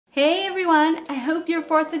Hey everyone, I hope your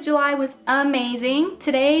 4th of July was amazing.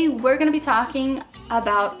 Today we're gonna be talking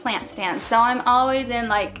about plant stands. So I'm always in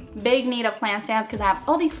like big need of plant stands because I have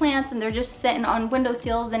all these plants and they're just sitting on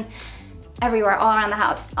windowsills and everywhere all around the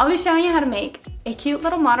house. I'll be showing you how to make a cute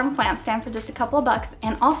little modern plant stand for just a couple of bucks,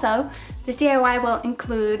 and also this DIY will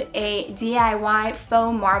include a DIY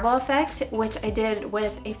faux marble effect, which I did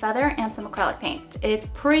with a feather and some acrylic paints. It's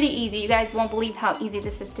pretty easy. You guys won't believe how easy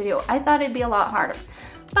this is to do. I thought it'd be a lot harder.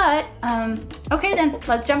 But, okay then,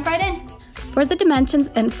 let's jump right in. For the dimensions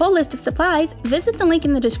and full list of supplies, visit the link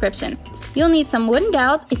in the description. You'll need some wooden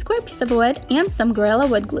dowels, a square piece of wood, and some Gorilla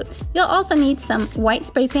wood glue. You'll also need some white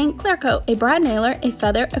spray paint, clear coat, a brad nailer, a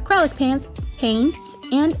feather, acrylic paints,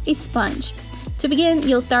 and a sponge. To begin,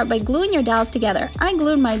 you'll start by gluing your dowels together. I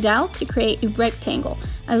glued my dowels to create a rectangle.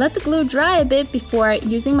 I let the glue dry a bit before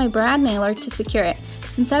using my brad nailer to secure it.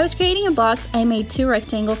 Since I was creating a box, I made 2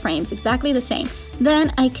 rectangle frames, exactly the same.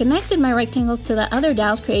 Then I connected my rectangles to the other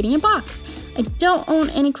dowels, creating a box. I don't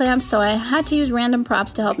own any clamps, so I had to use random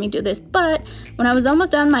props to help me do this, but when I was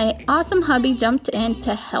almost done, my awesome hubby jumped in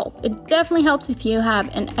to help. It definitely helps if you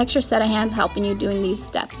have an extra set of hands helping you doing these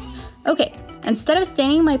steps. Okay, instead of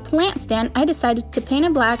staining my plant stand, I decided to paint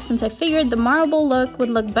it black since I figured the marble look would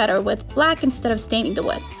look better with black instead of staining the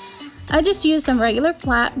wood. I just used some regular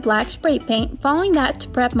flat black spray paint. Following that, to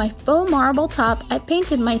prep my faux marble top, I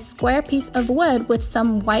painted my square piece of wood with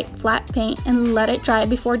some white flat paint and let it dry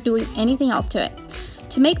before doing anything else to it.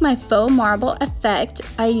 To make my faux marble effect,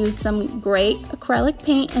 I used some gray acrylic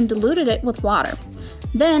paint and diluted it with water.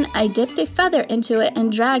 Then I dipped a feather into it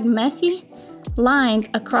and dragged messy lines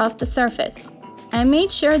across the surface. I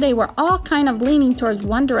made sure they were all kind of leaning towards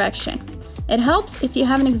one direction. It helps if you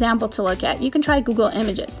have an example to look at. You can try Google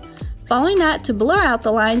Images. Following that, to blur out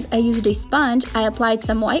the lines, I used a sponge. I applied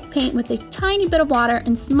some white paint with a tiny bit of water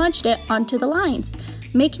and smudged it onto the lines,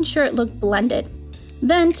 making sure it looked blended.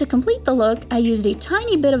 Then, to complete the look, I used a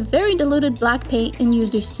tiny bit of very diluted black paint and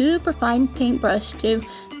used a super fine paintbrush to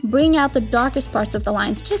bring out the darkest parts of the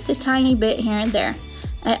lines, just a tiny bit here and there.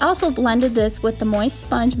 I also blended this with the moist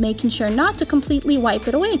sponge, making sure not to completely wipe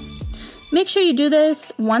it away. Make sure you do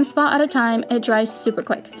this one spot at a time. It dries super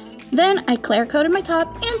quick. Then I clear coated my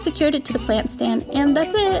top and secured it to the plant stand, and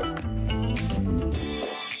that's it.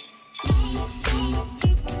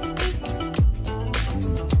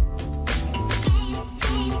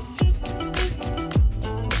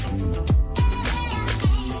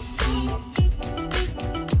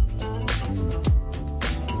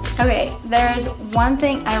 Okay, there's one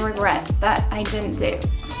thing I regret that I didn't do.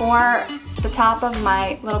 For the top of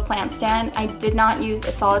my little plant stand, I did not use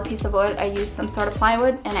a solid piece of wood. I used some sort of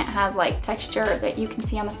plywood, and it has like texture that you can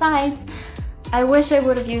see on the sides. I wish I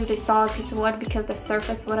would have used a solid piece of wood because the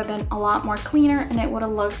surface would have been a lot more cleaner and it would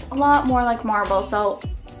have looked a lot more like marble. So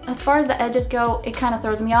as far as the edges go, it kind of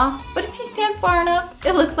throws me off, but if you stand far enough,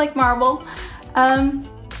 it looks like marble.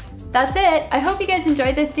 That's it. I hope you guys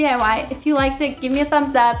enjoyed this DIY. If you liked it, give me a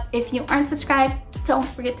thumbs up. If you aren't subscribed, don't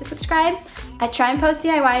forget to subscribe. I try and post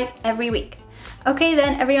DIYs every week. Okay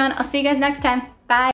then, everyone, I'll see you guys next time.